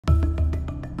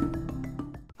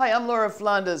Hi, I'm Laura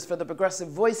Flanders for the Progressive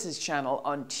Voices channel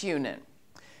on TuneIn.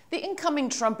 The incoming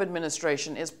Trump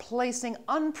administration is placing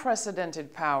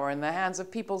unprecedented power in the hands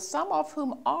of people, some of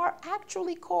whom are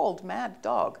actually called Mad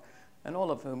Dog, and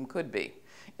all of whom could be.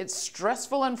 It's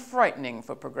stressful and frightening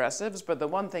for progressives, but the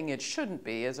one thing it shouldn't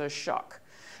be is a shock.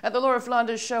 At the Laura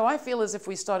Flanders Show, I feel as if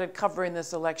we started covering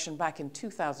this election back in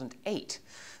 2008.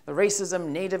 The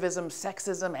racism, nativism,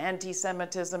 sexism,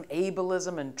 anti-Semitism,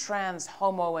 ableism, and trans,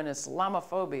 homo, and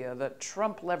Islamophobia that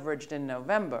Trump leveraged in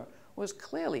November was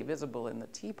clearly visible in the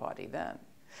Tea Party then.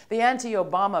 The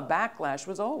anti-Obama backlash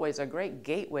was always a great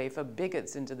gateway for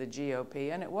bigots into the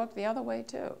GOP, and it worked the other way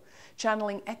too,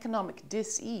 channeling economic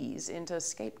dis-ease into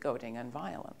scapegoating and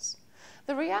violence.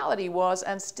 The reality was,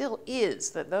 and still is,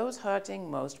 that those hurting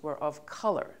most were of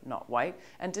color, not white,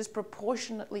 and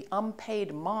disproportionately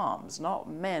unpaid moms, not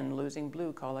men losing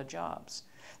blue-collar jobs.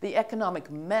 The economic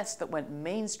mess that went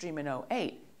mainstream in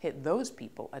 '08 hit those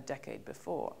people a decade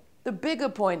before. The bigger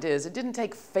point is, it didn't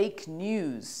take fake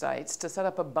news sites to set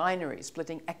up a binary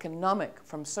splitting economic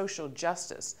from social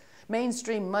justice.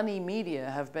 Mainstream money media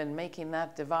have been making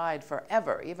that divide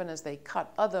forever, even as they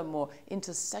cut other more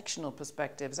intersectional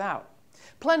perspectives out.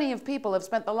 Plenty of people have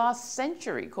spent the last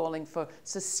century calling for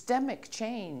systemic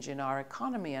change in our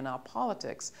economy and our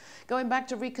politics. Going back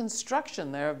to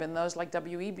Reconstruction, there have been those like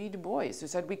W.E.B. Du Bois who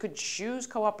said we could choose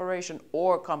cooperation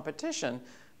or competition,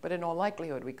 but in all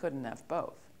likelihood we couldn't have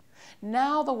both.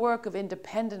 Now the work of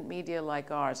independent media like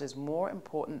ours is more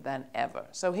important than ever.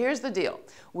 So here's the deal.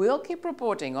 We'll keep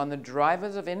reporting on the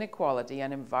drivers of inequality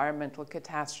and environmental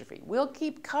catastrophe. We'll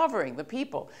keep covering the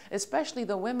people, especially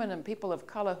the women and people of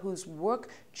color whose work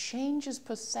changes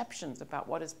perceptions about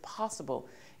what is possible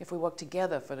if we work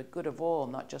together for the good of all,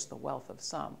 not just the wealth of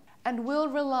some. And we'll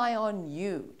rely on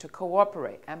you to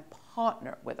cooperate and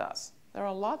partner with us. There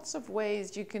are lots of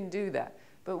ways you can do that,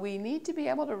 but we need to be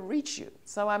able to reach you.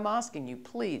 So I'm asking you,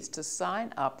 please, to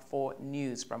sign up for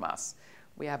news from us.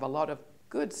 We have a lot of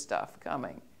good stuff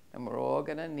coming, and we're all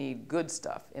going to need good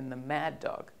stuff in the Mad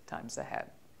Dog times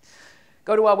ahead.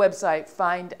 Go to our website,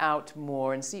 find out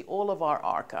more, and see all of our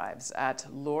archives at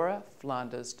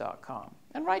lauraflanders.com.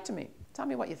 And write to me. Tell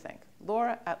me what you think.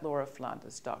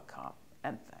 Laura@lauraflanders.com.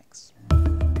 And thanks.